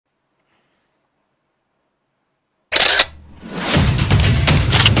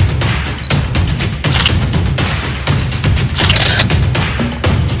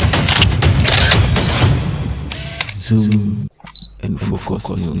Zoom and focus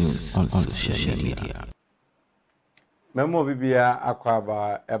news on social media. Memo bibia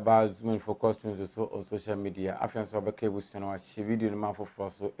akwaba eba Zoom and focus news so on social media. Afian so be kebu sene wa she video no man for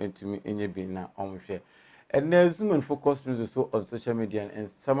so entimi enye bi na omhwe. And Zoom and focus news so on social media and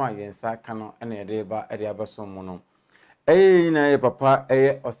sama yensa kano ene ede ba ede abaso mo no. Na ye papa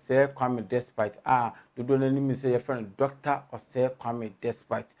Osei Kwame despite dodo na nimi say your friend Dr. Osei Kwame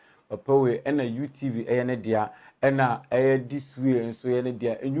despite papa we na UTV ne dia na this way enso ne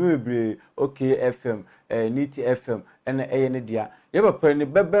dia enyu ebre okay FM Nit FM na ne dia ye papa ni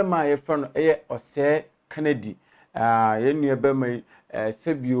bebe ma ye friend Osei Kennedy ye nu ebe mai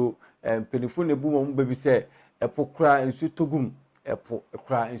sebio penifo ne bu mo bebi say epokra ensu togum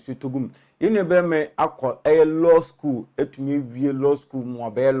epokra ensu togum yenu ebe me akọ law school etumi wie law school mo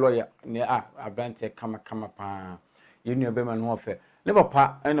be lawyer ne abrante kama pa yenu ebe me no ofe ne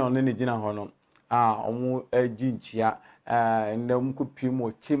papa na one ne gina ho no omu ginchia na mkupi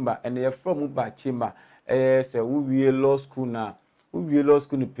mo chamber ene ye from ba chamber se wo wie law school na wo wie law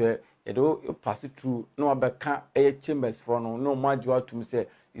school ni pe ye do pass through na wabeka chambers for no no majo atum se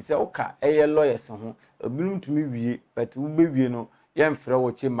ise oka lawyers ho obinum tumi wie but wo be wie no ye mfre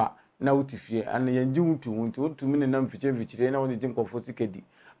wo chamber na utifie and yenji utumi ne nam fichire na won je nkofo sikedi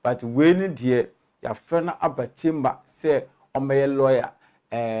but we ni de ya fre na aba chamber say omeye lawyer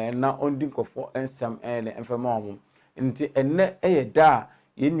na ondi nkofo ensam ne enfama omum nti enne da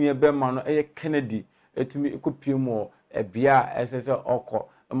yenue be ma no Kennedy etumi ekopie mo bia esese okọ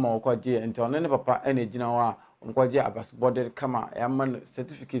ma okọje nti onne papa ene gina ho a nkọje abasbode kama ya man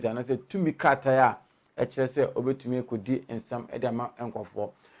certificate na say tumi kata ya kire say obetumi ekodi ensam ama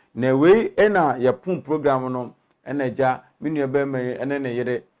nkofo na we na ya pum program no na ja minu ebe me ene ne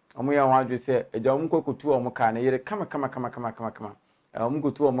yire omo ya wadwe se eja omo kokotu omo ka na yire kama omo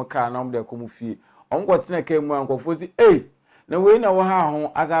kotu omo ka na omo de komu fie omo kotena ka mu ankofo si na we na wo ha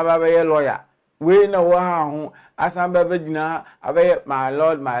ho asaba be ye lawyer we na wo ha ho asaba be gina abe my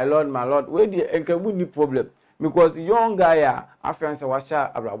lord we di enkabu ni problem because young guy afianse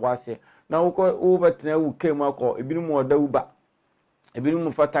washa abrabwase na wo betena wo kemu akọ ebinu mo oda uba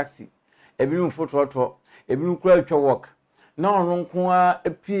ebinum for taxi ebinum for trotro ebinum kura atwa work na onu nko a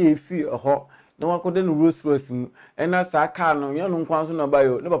epie fi ho na wakode no Rolls mu ena sa car no yanu nko anso na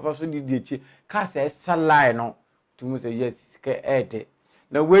bayo ne papa so di echi car say salai no tumu say yes ke ede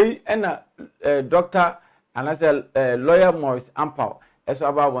na we ena doctor anase lawyer Maurice Ampaw eso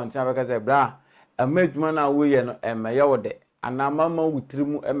aba wonte abeka say bra amadwuma na we ye no emeye wode anamama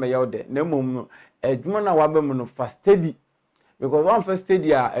wutirimu emeye wode na mom no adwuma na wabam no fa steady because one first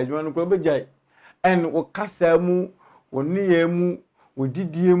stadia edwanu ko bejai and wo kasa mu wo niye mu wo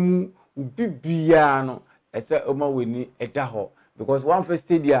didie mu wo bibia no ese oma weni eda ho because one first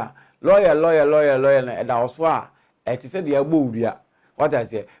stadia lawyer na eda oso a eti se de agbo udua what I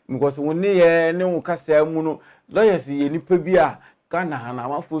say because wo niye ne wo kasa mu no lawyers ye nipa bia kana hana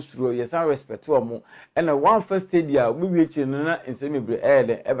ma fostro ye san respect omo and one first stadia wo bi echi na nsemibre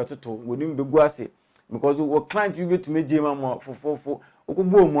ebetoto woni mbegu ase because we client you get to me jema mo fofofo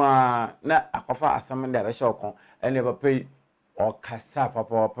okugbo mu na akofa asam nda be shokon ene ba pay o kasa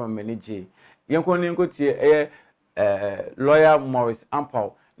papa manage yenko ne nkotie lawyer Maurice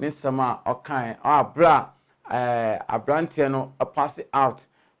Ampaw ni sama okan bra abrante no pass out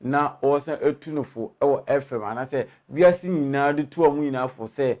na o se etunufo FM ana say biasi nyina de to omu nyina fo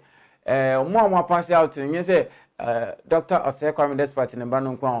say mo pass out nye say Dr. Osei Kwame despite ne ba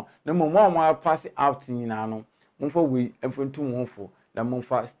no kwa na mo pass out nyina no momfa we emfontum honfo na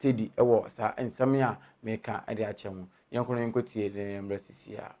momfa steady ewo sa ensame a meka ade a chemu yenkono yenkotie le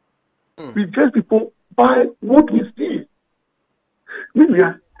embrasisia we judge people by what we see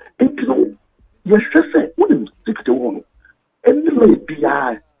media into your stress when you stick to one and the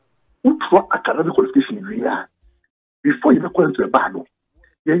BI who try academic qualification before you go into a battle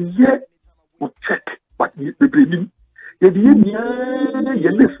yeah we check but the blaming ye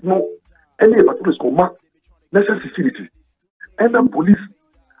list no any police command national security and the police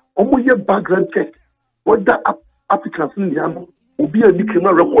almost your background check whether applicants in the obi any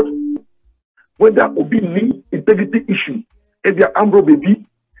criminal record whether obi ni integrity issue if you are baby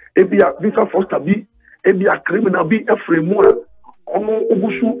if you are visa foster be if you are criminal be a framework omo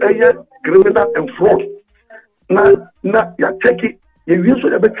ogusu criminal and fraud na ya check it you use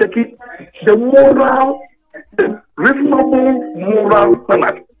to check it the moral the reasonable moral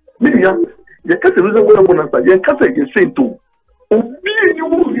standard media you can't say reasonable moral standard you can't say you say to obi you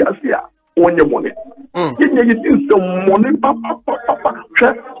will be asia on your money you think some money papa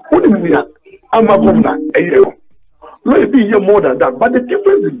what do you I'm a governor maybe you're more than that but the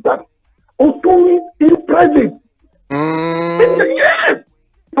difference is that although in private Yes.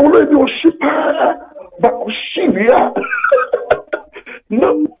 You know your shipper, but Shivia. No,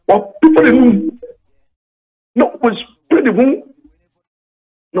 what people in no was pretty woman.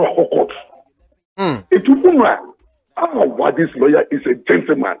 No court. It will what this lawyer is a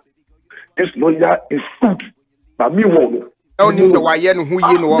gentleman. This lawyer is good. But me won't. Only so why you know who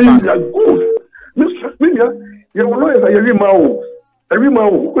you know about. Good. Mr. Your lawyers are every man. Every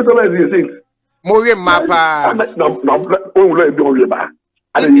man. What the lawyer is saying? Maurice Ampaw. No.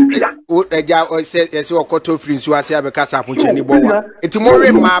 I said, yes, or Koto Free, so I say, I because I put any boy. It's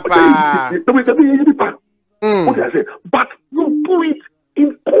Maurice Ampaw. Okay, I say, but you do it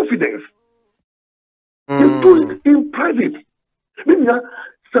in confidence. You do it in private. Maybe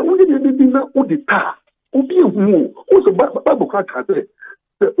so we didn't know the car. Obi who also Bible crack say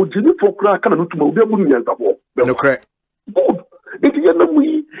o jini for crack kana no tuma obi abu ni yantabo. No correct. Good. If you know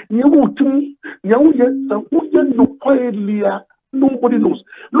we you will too you no quietly. Nobody knows.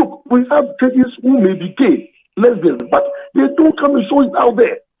 Look, we have judges who may be gay, lesbian, but they don't come and show it out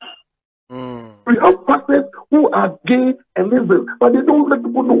there. We have pastors who are gay and lesbian, but they don't let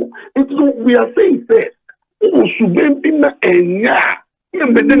people know. And so we are saying that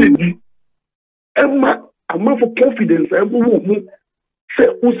Emma for confidence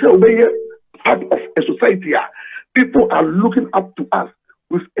part of a society. People are looking up to us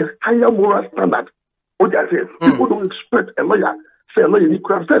with a higher moral standard. What I say, people don't expect a lawyer. Say a lawyer need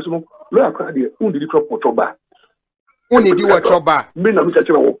crime first, no lawyer crime there. Who did you crop for choba? Who did you watch choba? Me na me catch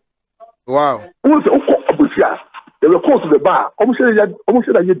you. Wow. Who say abusia? They will call to the bar. Almost say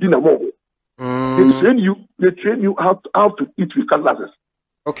you dinner more. They train you how to eat with cutlasses.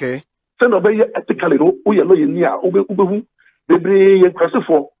 Okay. Send over here ethically, no. Oh, you know you near. Ube they bring you question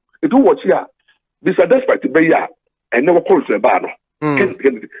for. It do watch here. This are desperate to be here and never call to the bar.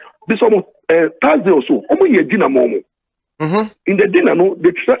 This almost Thursday or so. Almost a dinner moment. In the dinner, no,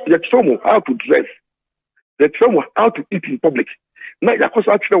 they train you how to dress. They train you how to eat in public. Now, your course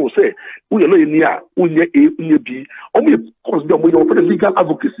actually will say, "We are not near, we are A, B." Only because they are for the legal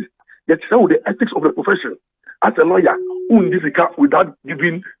advocacy. They train the ethics of the profession. As a lawyer, who in this case without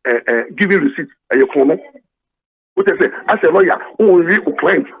giving receipts, your phone. What I say, as a lawyer, who will read a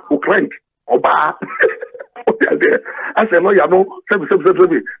client, or bar. As a lawyer, no,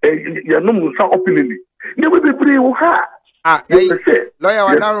 you are not openly. Never be free or hard. Lawyer,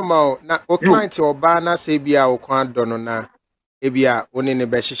 what normal? Na o client or bana say be a o kwan dono na ebia oni ne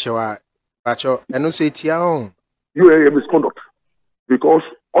be hihyewa bacho eno so etia on. You are a misconduct because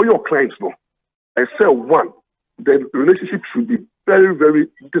all your clients know. Except one, the relationship should be very, very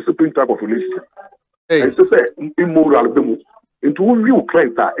disciplined type of relationship. And so say immoral demo into who real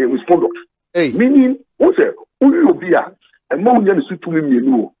clients are a misconduct. Meaning, who say who will be a man who is to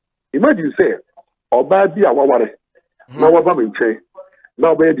me. Imagine say or bad be a waware. Now what about say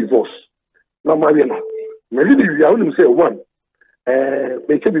now by divorce. Now Mariana. Maybe we are only say one.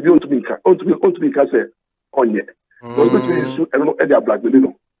 They can be to me say on yet. Because between you and no black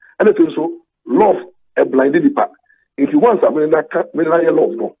no. And it also love a blinded part. If you want something that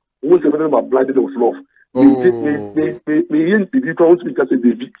love no, what's the blinded of love? You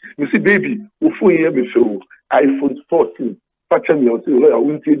see, baby, iPhone 14. Me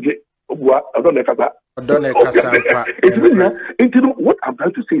what I'm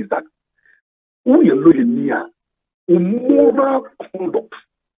trying to say is that we are looking near moral conduct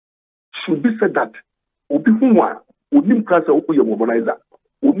should be said that Obi Unim class or your mobilizer,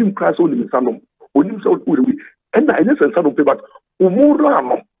 Unim class only in Sanum, Unim so and I just said but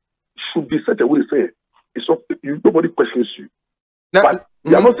moral should be such a way say it's up nobody questions you. But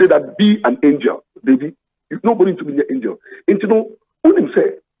you are not saying that be an angel, baby. If nobody to be an angel. Into no only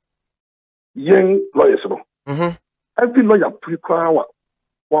say young lawyers no. Every lawyer prepare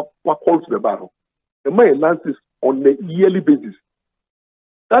what calls the battle. The man lances on a yearly basis.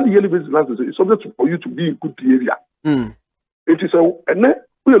 That yearly basis lances is subject for you to be in good behavior. It is a and then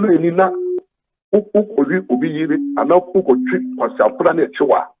we are looking now obi yiri and now who could treat was a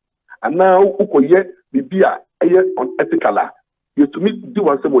chewa. And now who could yet be beer unethical. You to me do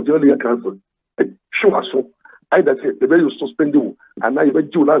one some journey council. Show us so. Either say the way you suspend you and now you may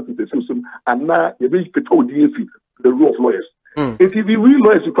do that with the system and now you may fit all the rule of lawyers. If you be real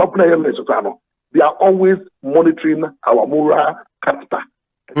lawyers, you can't play they are always monitoring our moral character,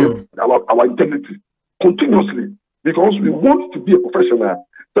 our integrity continuously because we want to be a professional.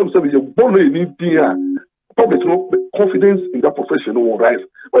 Some say you're born in public confidence in that profession will rise.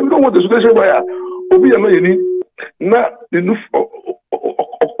 But we don't want the situation where Obi and na the new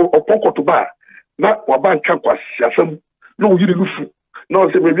or to bar. Na waban campus, no, you No,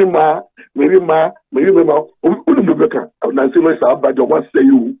 say maybe ma. Only Rebecca. And say no, it's about the one say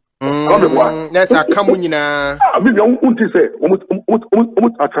you. That's a communina. Maybe I won't say, almost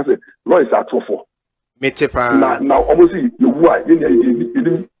I can say, lawyers are tough for. Metepa. Now, almost you why you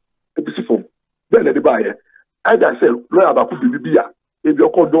didn't phone. Then the buyer. I said, lawyer about to be beer. If you're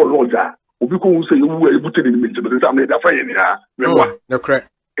called door lodger, or because say you were able to limit the exam, they're fine here. No correct.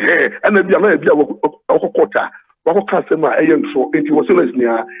 And then be a quarter. What customer a young so it was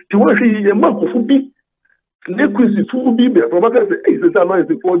near. You want to see a month of be. Nequist is 2 be there. From other is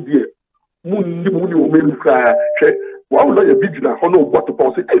the 4 year. Moon, you may cry. One lawyer big now, no what to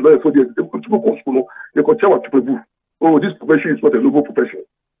pass it. I lawyer for the school. You can tell what to do. Oh, this profession is not a noble profession.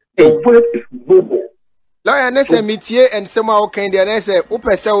 The work is noble. Lawyer, Nessa Mitier and somehow can the answer.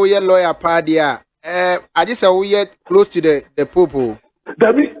 Open so we lawyer party. I just say we are close to the popo.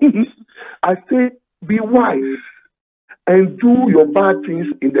 That means I say be wise and do your bad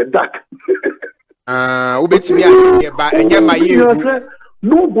things in the dark.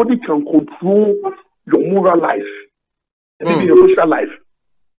 Nobody can control your moral life and your social life.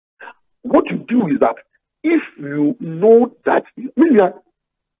 What you do is that if you know that,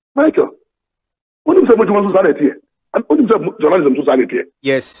 Michael, what do you say about society? And what do you say journalism society?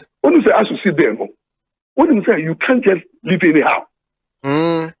 Yes. What do you say I should sit there? What do you say you can't just live anyhow?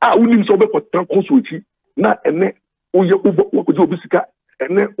 I wouldn't so much consult not and then oh you what could you be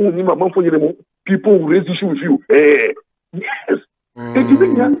and then only my mom for you people will raise issue with you. Yes.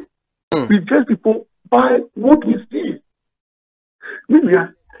 We just people by what we see. Maybe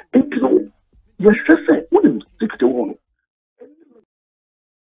you're just saying what is 61.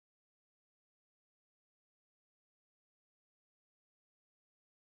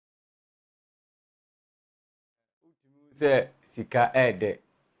 Say sika ede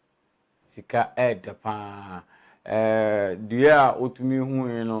pa dua otumi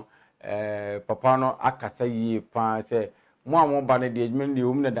hu no papa no akasa yi pa say mo amon ba ne de adwuma ne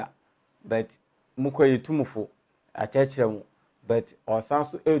om ne da but mo koyi tumufo achechire mo but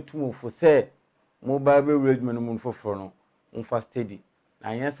osanso etumufo say mo ba be adwuma no mo foforo no mfa steady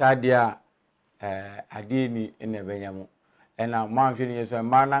na yen sa de a ade ni ene benya mo ena ma hwe ne yeso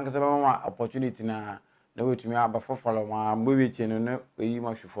ma na nkasa ba ma opportunity na wetumi aba foforo ma mbo weche no na oyi ma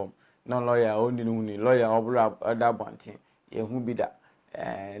hwefom no lawyer oni no huni lawyer obura ada bonten ye hu bi da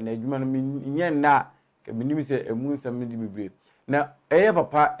na adwuma no nye na ke minim se emu nsam di bebre na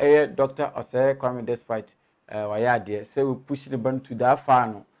papa Dr. Osei Kwame despite waya de say we push the ban to that far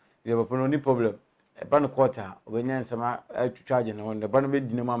no the papa no ni problem ban quarter obenya nsama atwitwaje no the ban be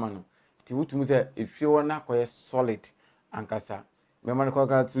di no mama no ti wutum se if you na koye solid ankasa me man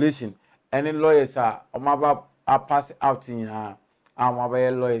congratulations any lawyers are omaba pass out in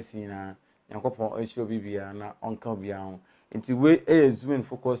amaba lawyers in yankopon ehiro bibia na onka bia ho nti we zoom and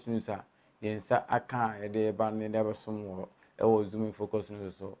focus news yensa aka de ba ne de besom wo zoom and focus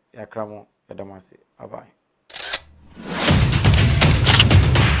news so yakramo yadamase bye bye.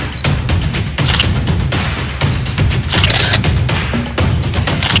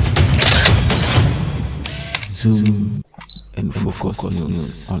 Zoom and focus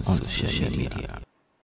news on social media.